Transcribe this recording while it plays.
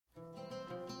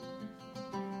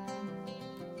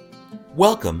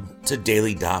Welcome to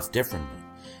Daily Daf Differently,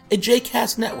 a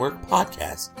JCast Network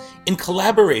podcast in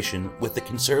collaboration with the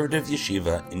Conservative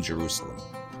Yeshiva in Jerusalem.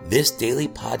 This daily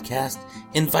podcast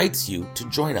invites you to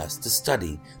join us to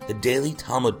study the daily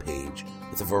Talmud page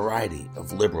with a variety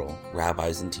of liberal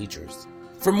rabbis and teachers.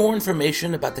 For more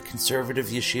information about the Conservative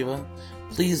Yeshiva,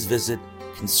 please visit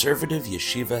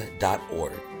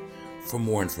conservativeyeshiva.org. For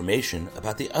more information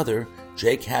about the other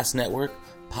JCast Network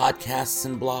podcasts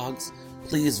and blogs,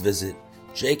 please visit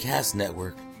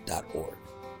jcastnetwork.org.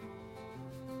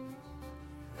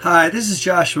 Hi, this is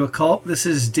Joshua Culp. This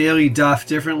is Daily Daf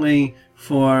Differently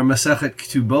for Masechet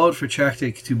Ketubot, for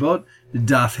Tractate Ketubot,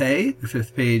 Daf Hey, the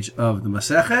fifth page of the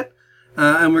Masechet.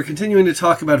 And we're continuing to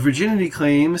talk about virginity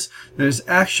claims. There's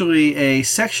actually a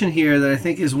section here that I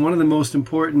think is one of the most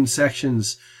important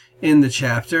sections in the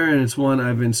chapter, and it's one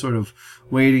I've been sort of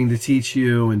waiting to teach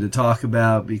you and to talk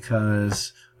about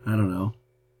because, I don't know,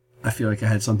 I feel like I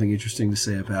had something interesting to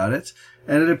say about it.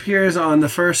 And it appears on the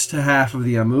first half of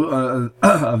the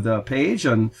of the page,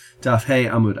 on Daf Hey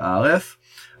Amud Aleph,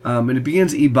 and it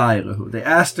begins Ibayrehu. They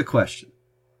asked a question.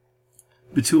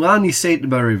 Betula niseit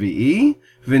b'revi'i,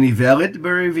 v'nivelet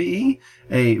b'revi'i.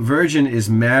 A virgin is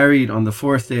married on the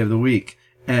fourth day of the week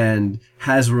and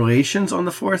has relations on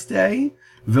the fourth day.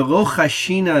 V'lo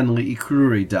chashinan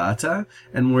li'ikruri data,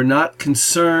 and we're not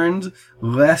concerned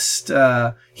lest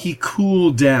he cool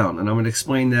down. And I'm going to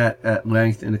explain that at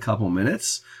length in a couple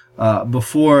minutes.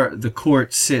 Before the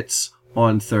court sits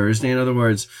on Thursday. In other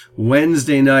words,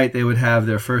 Wednesday night they would have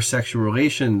their first sexual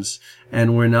relations,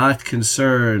 and we're not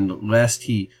concerned lest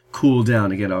he cool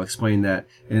down. Again, I'll explain that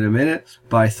in a minute.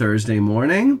 By Thursday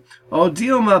morning, O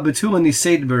dioma betula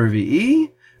niseit b'revi'i,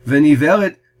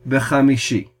 v'nivelet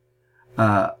b'chamishi.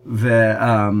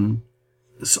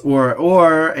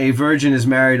 Or a virgin is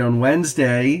married on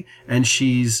Wednesday and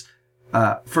she's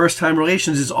first time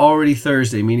relations is already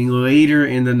Thursday, meaning later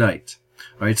in the night.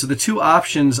 All right, so the two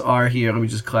options are here. Let me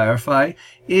just clarify.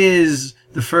 Is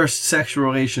the first sexual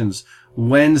relations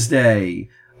Wednesday,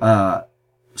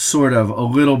 sort of a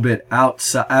little bit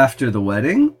after the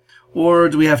wedding, or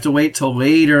do we have to wait till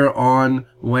later on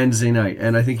Wednesday night?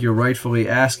 And I think you're rightfully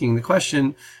asking the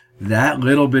question, that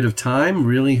little bit of time,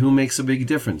 really, who makes a big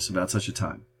difference about such a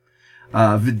time?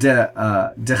 If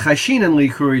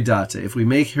we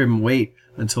make him wait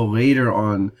until later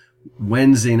on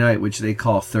Wednesday night, which they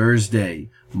call Thursday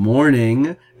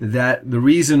morning, that the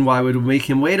reason why we would make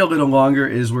him wait a little longer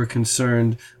is we're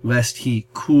concerned lest he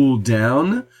cool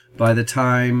down by the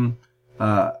time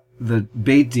the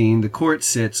Beit Din, the court,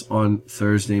 sits on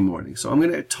Thursday morning. So I'm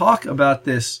going to talk about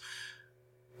this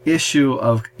issue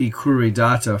of Ikruri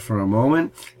Data for a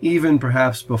moment, even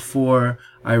perhaps before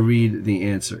I read the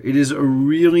answer. It is a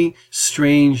really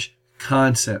strange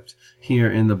concept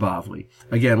here in the Bavli.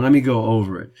 Again, let me go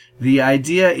over it. The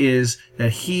idea is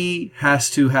that he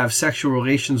has to have sexual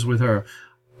relations with her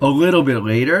a little bit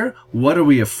later. What are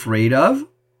we afraid of?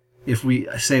 If we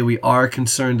say we are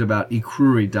concerned about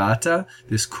Ikruri Data,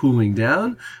 this cooling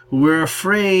down, we're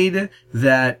afraid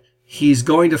that he's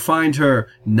going to find her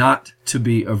not to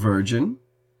be a virgin.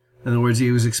 In other words,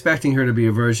 he was expecting her to be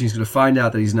a virgin. He's going to find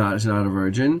out that he's not a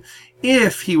virgin.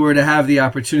 If he were to have the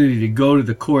opportunity to go to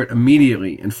the court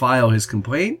immediately and file his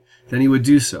complaint, then he would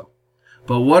do so.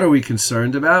 But what are we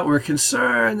concerned about? We're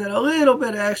concerned that a little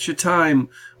bit of extra time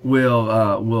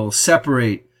will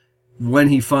separate when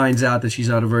he finds out that she's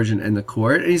not a virgin and the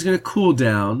court, and he's going to cool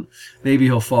down. Maybe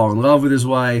he'll fall in love with his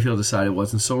wife. He'll decide it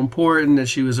wasn't so important that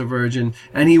she was a virgin,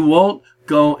 and he won't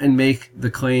go and make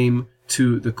the claim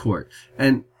to the court.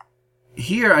 And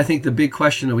here, I think the big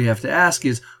question that we have to ask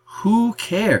is, who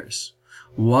cares?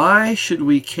 Why should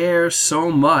we care so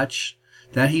much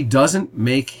that he doesn't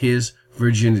make his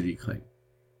virginity claim?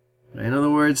 In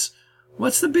other words,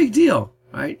 what's the big deal?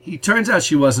 Right? He turns out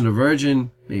she wasn't a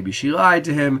virgin. Maybe she lied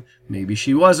to him. Maybe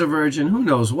she was a virgin. Who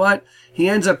knows what? He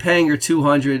ends up paying her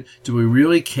 $200. Do we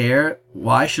really care?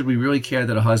 Why should we really care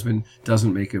that a husband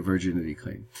doesn't make a virginity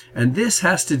claim? And this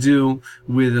has to do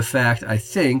with the fact, I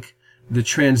think, the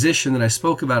transition that I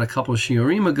spoke about a couple of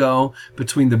shiurim ago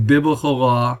between the biblical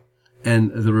law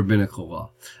and the rabbinical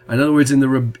law. In other words, in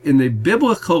the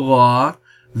biblical law,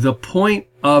 the point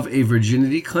of a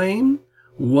virginity claim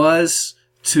was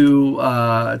to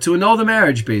annul the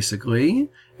marriage, basically,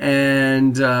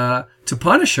 and to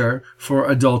punish her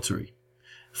for adultery.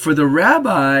 For the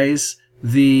rabbis,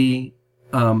 the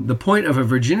point of a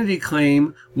virginity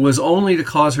claim was only to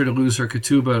cause her to lose her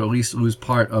ketubah, or at least lose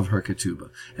part of her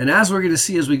ketubah. And as we're going to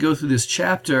see as we go through this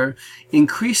chapter,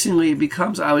 increasingly it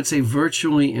becomes, I would say,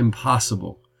 virtually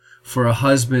impossible for a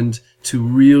husband to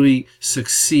really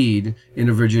succeed in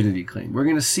a virginity claim. We're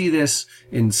going to see this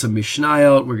in some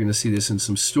Mishnayot. We're going to see this in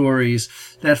some stories,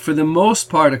 that for the most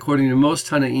part, according to most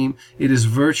Tanaim, it is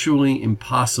virtually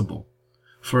impossible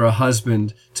for a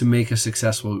husband to make a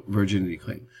successful virginity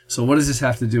claim. So what does this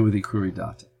have to do with Ikruri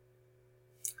Data?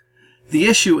 The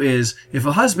issue is, if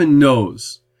a husband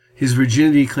knows his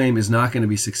virginity claim is not going to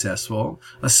be successful,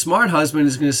 a smart husband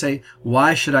is going to say,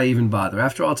 why should I even bother?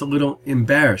 After all, it's a little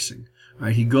embarrassing.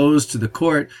 Right? He goes to the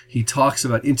court, he talks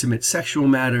about intimate sexual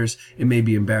matters, it may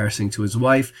be embarrassing to his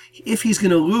wife. If he's going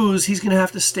to lose, he's going to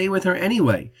have to stay with her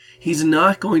anyway. He's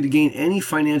not going to gain any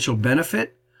financial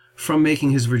benefit from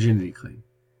making his virginity claim.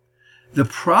 The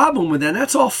problem with that, and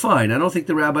that's all fine. I don't think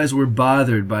the rabbis were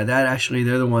bothered by that. Actually,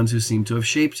 they're the ones who seem to have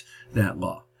shaped that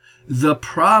law. The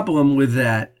problem with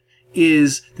that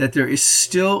is that there is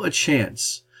still a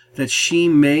chance that she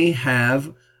may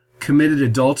have committed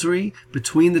adultery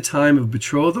between the time of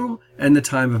betrothal and the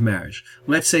time of marriage.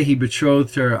 Let's say he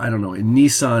betrothed her, I don't know, in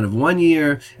Nisan of 1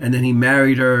 year, and then he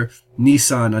married her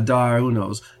Nisan, Adar, who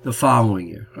knows, the following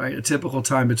year, right? A typical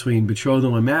time between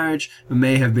betrothal and marriage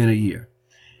may have been a year.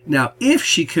 Now, if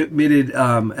she committed,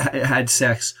 had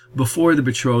sex before the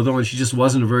betrothal and she just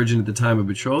wasn't a virgin at the time of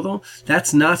betrothal,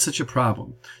 that's not such a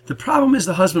problem. The problem is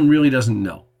the husband really doesn't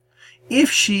know.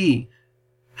 If she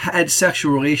had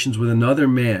sexual relations with another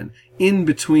man in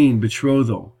between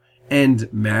betrothal and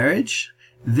marriage,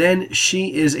 then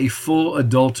she is a full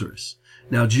adulteress.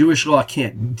 Now, Jewish law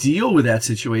can't deal with that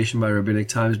situation by rabbinic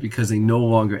times because they no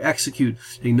longer execute,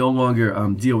 they no longer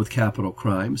deal with capital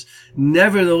crimes.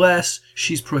 Nevertheless,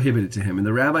 she's prohibited to him. And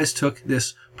the rabbis took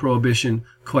this prohibition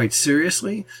quite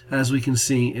seriously, as we can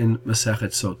see in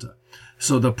Masechet Sota.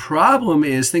 So the problem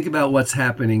is, think about what's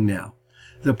happening now.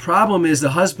 The problem is the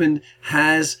husband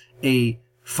has a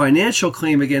financial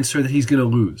claim against her that he's going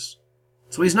to lose.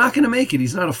 So he's not going to make it.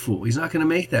 He's not a fool. He's not going to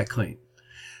make that claim.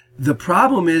 The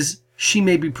problem is she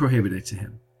may be prohibited to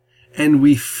him. And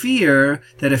we fear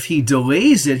that if he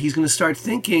delays it, he's going to start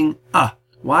thinking,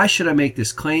 why should I make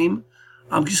this claim?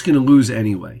 I'm just going to lose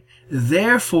anyway.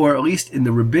 Therefore, at least in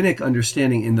the rabbinic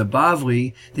understanding in the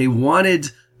Bavli, they wanted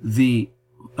the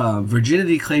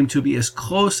virginity claim to be as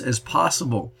close as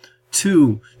possible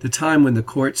to the time when the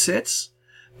court sits,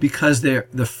 because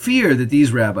the fear that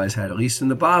these rabbis had, at least in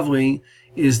the Bavli,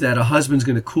 is that a husband's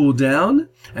going to cool down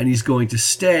and he's going to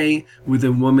stay with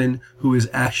a woman who is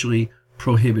actually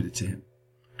prohibited to him.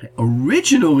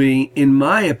 Originally, in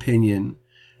my opinion,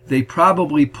 they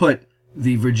probably put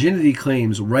the virginity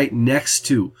claims right next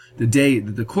to the day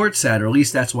that the court sat, or at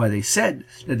least that's why they said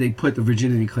that they put the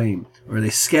virginity claim, or they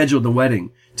scheduled the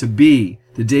wedding to be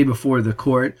the day before the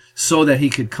court so that he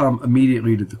could come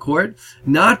immediately to the court,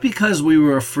 not because we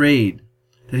were afraid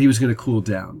that he was going to cool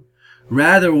down.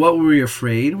 Rather, what were we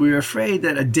afraid? We were afraid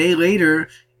that a day later,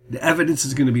 the evidence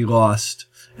is going to be lost,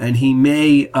 and he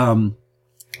may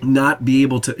not be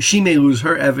able to, she may lose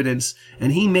her evidence,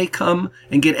 and he may come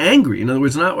and get angry. In other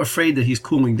words, not afraid that he's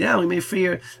cooling down. We may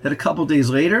fear that a couple days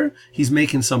later, he's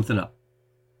making something up.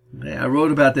 Okay, I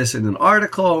wrote about this in an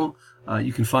article.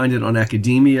 You can find it on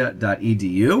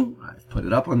academia.edu. I've put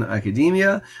it up on the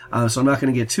Academia, so I'm not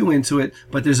going to get too into it,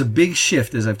 but there's a big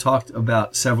shift, as I've talked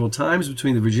about several times,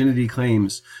 between the virginity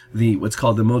claims, what's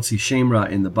called the Motzi Shemra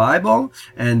in the Bible,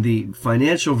 and the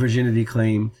financial virginity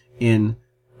claim in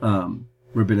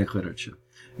rabbinic literature.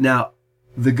 Now,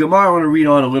 the Gemara, I want to read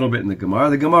on a little bit in the Gemara.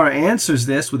 The Gemara answers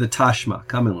this with a tashma.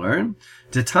 Come and learn.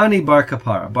 Tatani Bar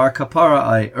Kapara. Bar Kapara,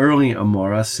 I early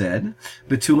Amora, said,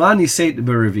 Betulani Seit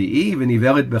Berevi'i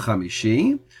v'nivelet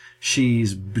b'chamishi.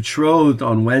 She's betrothed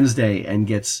on Wednesday and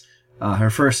gets her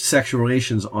first sexual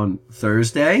relations on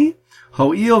Thursday.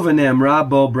 Ho'il v'nemra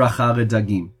bo bracha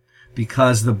redagim.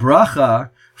 Because the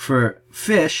bracha for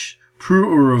fish, Pru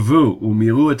uravu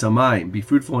umiru et amayim, be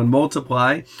fruitful and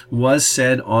multiply, was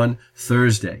said on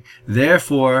Thursday.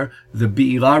 Therefore, the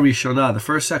bi'ila rishona, the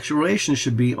first sexual relation,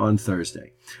 should be on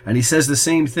Thursday. And he says the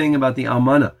same thing about the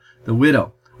almana, the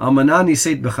widow. Almana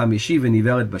niseit b'chamishi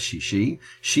v'nivelet b'shishi.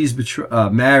 She's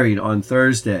married on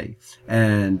Thursday,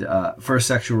 and first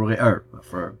sexual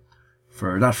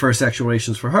not first sexual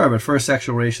relations for her, but first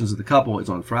sexual relations of the couple is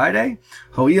on Friday.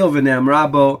 Ho'il v'nam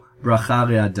rabo bracha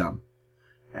re'adam.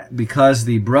 Because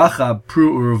the bracha,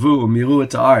 pru uravu umiru et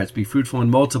haaretz, be fruitful and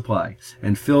multiply,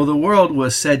 and fill the world,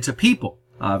 was said to people,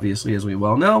 obviously, as we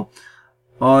well know,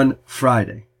 on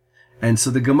Friday. And so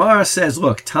the Gemara says,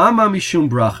 look, tama mishum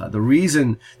bracha, the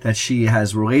reason that she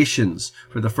has relations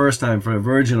for the first time for a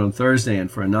virgin on Thursday and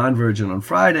for a non-virgin on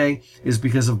Friday is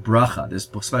because of bracha, this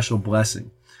special blessing.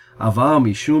 Aval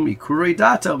mishum ikurei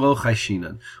data lo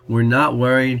chayshinan. We're not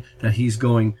worried that he's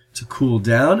going to cool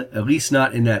down, at least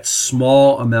not in that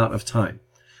small amount of time.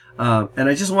 And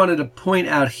I just wanted to point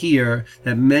out here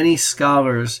that many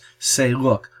scholars say,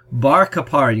 look, Bar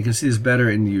Kapara, you can see this better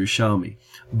in the Yerushalmi,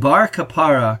 Bar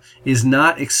Kapara is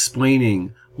not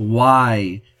explaining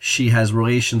why she has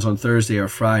relations on Thursday or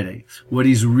Friday. What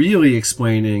he's really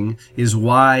explaining is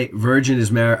why a virgin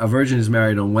is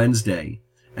married on Wednesday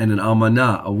and an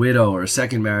almanah, a widow or a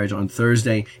second marriage, on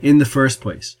Thursday in the first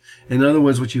place. In other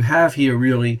words, what you have here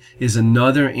really is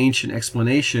another ancient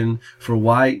explanation for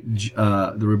why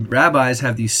the rabbis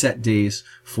have these set days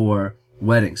for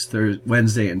weddings,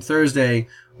 Wednesday and Thursday,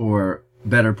 or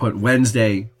better put,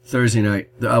 Wednesday night,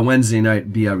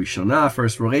 Bia Rishonah,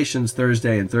 first relations,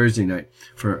 Thursday and Thursday night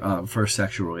for first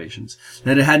sexual relations.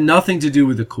 That it had nothing to do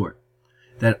with the court.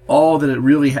 That all that it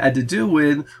really had to do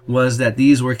with was that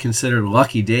these were considered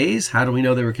lucky days. How do we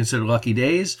know they were considered lucky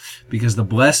days? Because the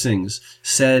blessings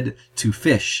said to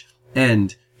fish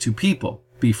and to people,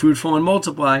 be fruitful and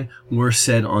multiply, were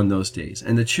said on those days.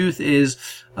 And the truth is,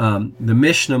 the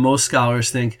Mishnah, most scholars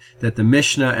think that the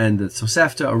Mishnah and the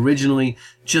Tosefta originally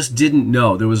just didn't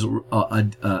know. There was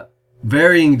a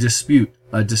varying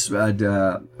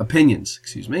opinions,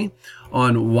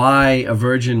 on why a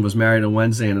virgin was married on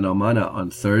Wednesday and an almanah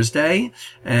on Thursday.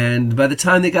 And by the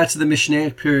time they got to the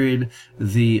Mishnaic period,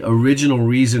 the original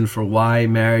reason for why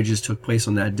marriages took place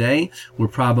on that day were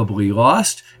probably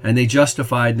lost, and they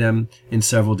justified them in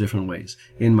several different ways.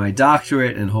 In my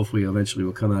doctorate, and hopefully eventually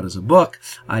will come out as a book,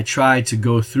 I tried to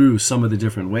go through some of the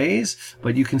different ways,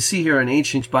 but you can see here an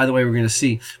ancient, by the way, we're going to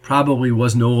see, probably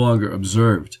was no longer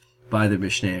observed by the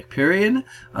Mishnaic period,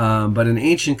 but an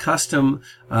ancient custom,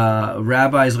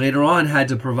 rabbis later on had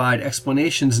to provide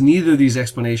explanations. Neither of these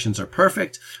explanations are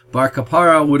perfect. Bar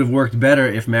Kapara would have worked better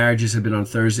if marriages had been on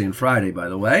Thursday and Friday, by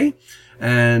the way.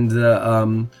 And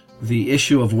the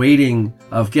issue of waiting,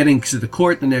 of getting to the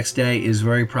court the next day is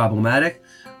very problematic.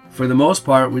 For the most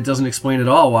part, it doesn't explain at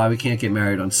all why we can't get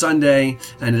married on Sunday,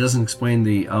 and it doesn't explain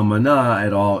the almanah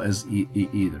at all as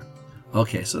either.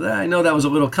 Okay, so I know that was a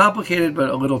little complicated, but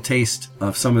a little taste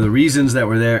of some of the reasons that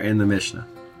were there in the Mishnah.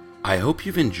 I hope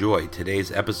you've enjoyed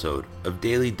today's episode of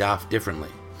Daily Daf Differently,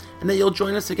 and that you'll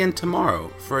join us again tomorrow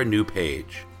for a new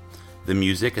page. The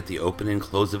music at the open and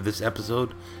close of this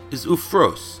episode is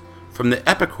Ufros from the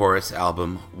Epichorus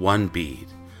album One Bead,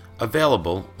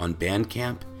 available on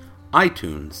Bandcamp,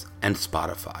 iTunes, and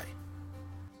Spotify.